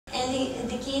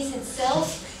the case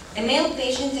itself, a male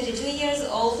patient, 32 years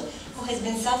old, who has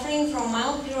been suffering from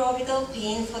mild periorbital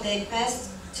pain for the past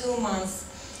 2 months.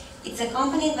 It's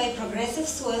accompanied by progressive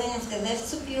swelling of the left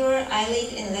superior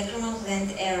eyelid and lacrimal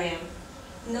gland area.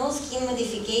 No skin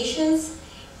modifications.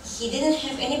 He didn't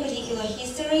have any particular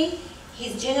history.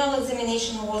 His general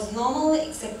examination was normal,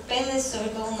 except painless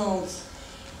cervical nodes.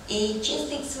 A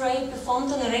chest X-ray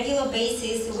performed on a regular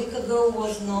basis a week ago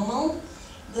was normal.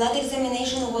 Blood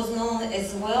examination was normal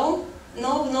as well.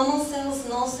 No abnormal cells,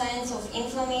 no signs of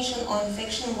inflammation or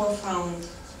infection were found.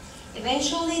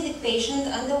 Eventually, the patient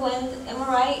underwent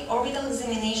MRI orbital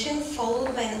examination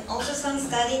followed by an ultrasound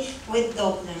study with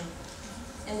Doppler.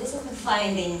 And this is the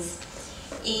findings.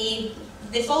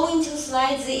 The following 2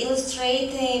 slides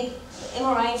illustrate the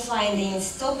MRI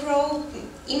findings. Top row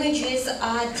images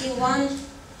are T1,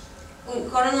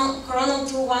 coronal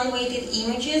T1 weighted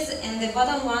images, and the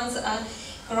bottom ones are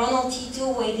coronal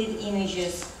T2 weighted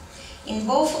images. In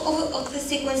both of the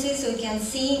sequences, we can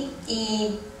see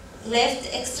a left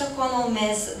extracornal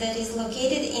mass that is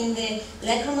located in the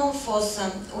lacrimal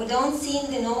fossa. We don't see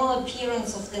the normal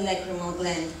appearance of the lacrimal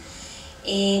gland.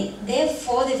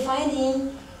 Therefore, the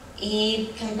finding is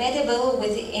compatible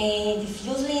with a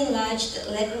diffusely enlarged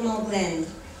lacrimal gland.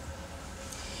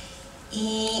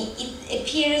 It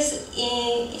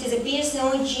appears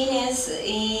homogeneous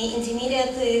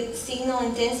intermediate signal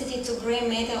intensity to gray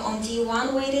matter on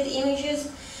T1 weighted images,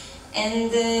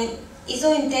 and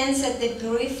iso-intense at the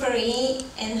periphery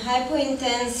and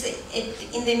hypo-intense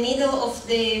in the middle of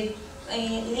the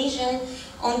lesion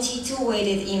on T2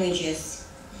 weighted images.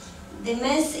 The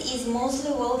mass is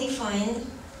mostly well-defined,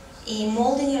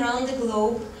 molding around the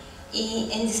globe,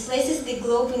 and displaces the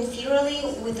globe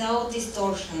inferiorly without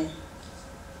distortion.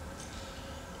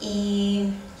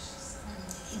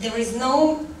 There is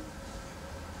no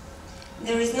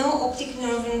optic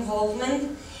nerve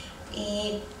involvement.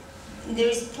 There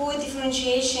is poor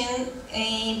differentiation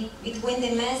between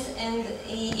the mass and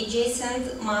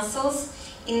adjacent muscles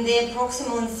in the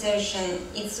proximal insertion.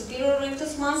 It's superior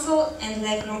rectus muscle and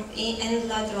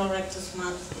lateral rectus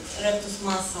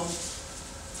muscle.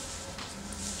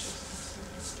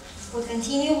 We'll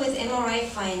continue with MRI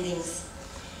findings.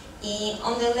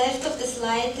 On the left of the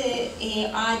slide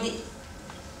are the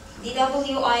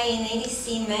DWI and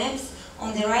ADC maps.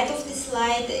 On the right of the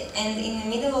slide and in the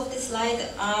middle of the slide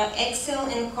are axial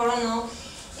and coronal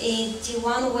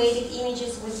T1 weighted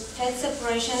images with fat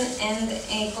suppression and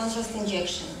a contrast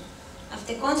injection.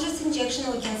 After contrast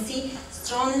injection, we can see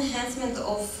strong enhancement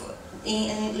of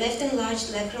left enlarged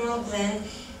lacrimal gland.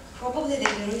 Probably the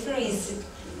periphery is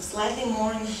slightly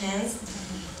more enhanced.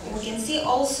 We can see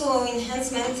also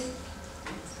enhancement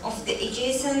of the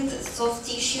adjacent soft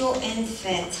tissue and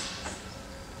fat.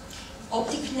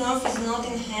 Optic nerve is not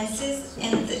enhanced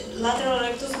and lateral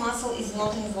rectus muscle is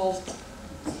not involved.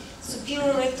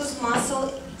 Superior rectus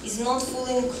muscle is not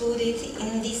fully included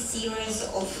in this series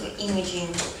of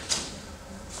imaging.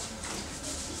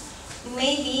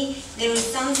 Maybe there is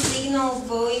some signal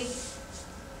void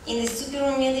in the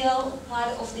superomedial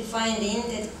part of the finding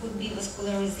that could be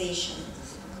vascularization.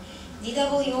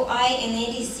 DWI and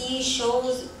ADC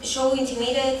show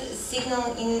intermediate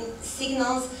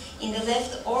signals in the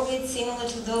left orbit similar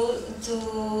to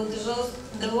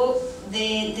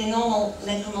the normal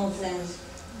lacrimal gland.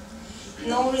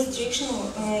 No restriction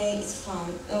was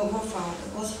found.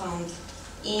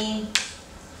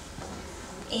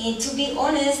 To be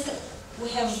honest, we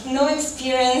have no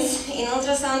experience in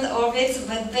ultrasound orbits,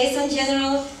 but based on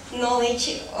general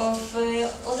knowledge of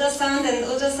ultrasound and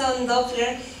ultrasound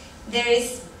Doppler, there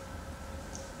is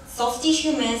soft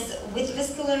tissue mass with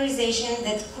vascularization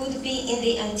that could be in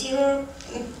the anterior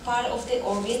part of the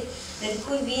orbit, that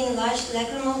could be enlarged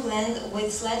lacrimal gland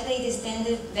with slightly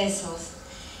distended vessels.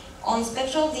 On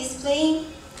spectral display,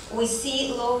 we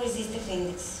see low resistive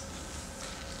index.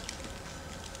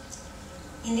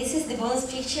 And this is the bonus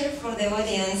picture for the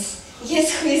audience.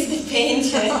 Guess who is the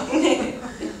painter?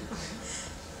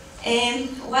 And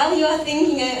while you are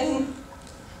thinking,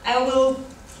 I will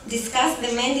discuss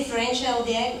the main differential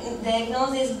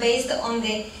diagnosis based on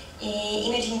the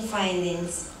imaging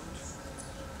findings.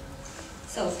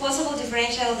 So, possible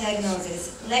differential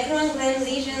diagnosis. Lacrimal gland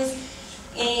lesions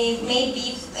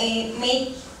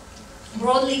may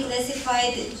broadly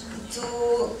classified to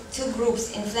two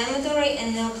groups, inflammatory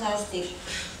and neoplastic.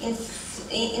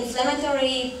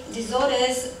 Inflammatory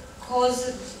disorders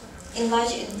cause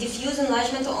diffuse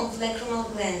enlargement of lacrimal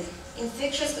gland.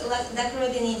 Infectious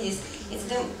dacryoadenitis is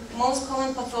the most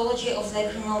common pathology of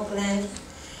lacrimal gland.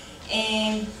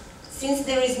 And since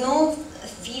there is no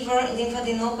fever,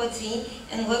 lymphadenopathy,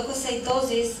 and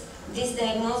leukocytosis, this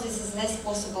diagnosis is less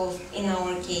possible in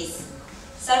our case.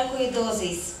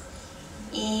 Sarcoidosis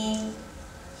is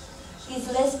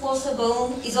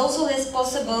also less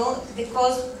possible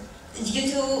because due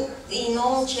to the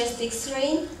normal chest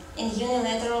X-ray and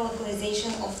unilateral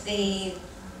localization of the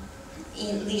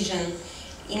lesion.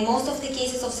 In most of the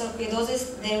cases of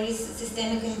sarcoidosis, there is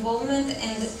systemic involvement,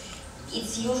 and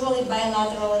it's usually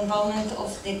bilateral involvement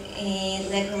of the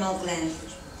lacrimal gland.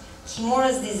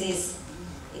 Kimura's disease,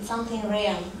 it's something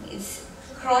rare. It's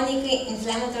chronic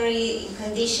inflammatory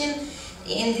condition,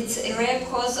 and it's a rare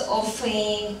cause of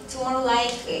a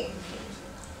tumor-like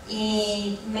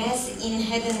mass in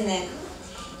head and neck.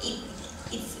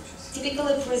 It's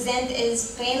typically present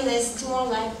as painless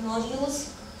tumor-like nodules,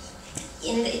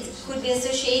 and it could be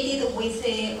associated with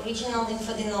regional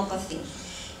lymphadenopathy.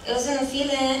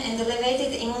 Eosinophilia and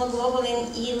elevated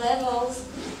immunoglobulin E levels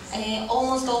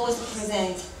almost always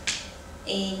present.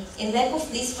 In lack of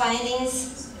these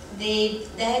findings, the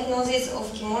diagnosis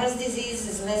of Kimura's disease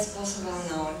is less possible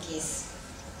in our case.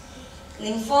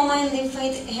 Lymphoma and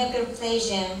lymphoid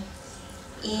hyperplasia.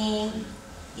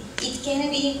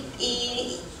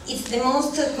 It's the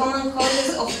most common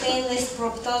causes of painless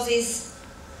proptosis.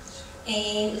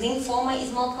 Lymphoma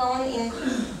is more common in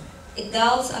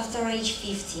adults after age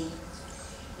 50.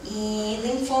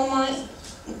 Lymphoma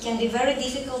can be very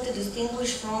difficult to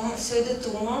distinguish from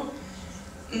pseudotumor,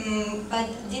 but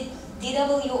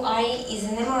DWI is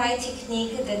an MRI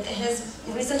technique that has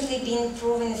recently been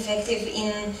proven effective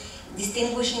in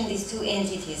distinguishing these two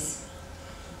entities.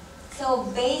 So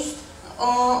based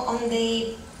on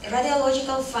the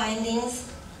radiological findings,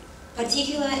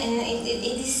 particularly in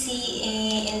ADC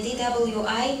and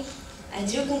DWI, I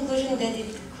drew conclusion that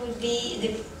it could be,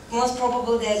 the most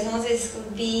probable diagnosis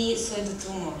could be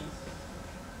pseudotumor.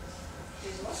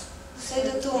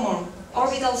 Pseudotumor,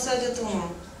 orbital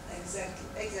pseudotumor.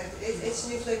 Exactly. It's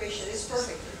an inflammation. It's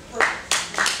perfect.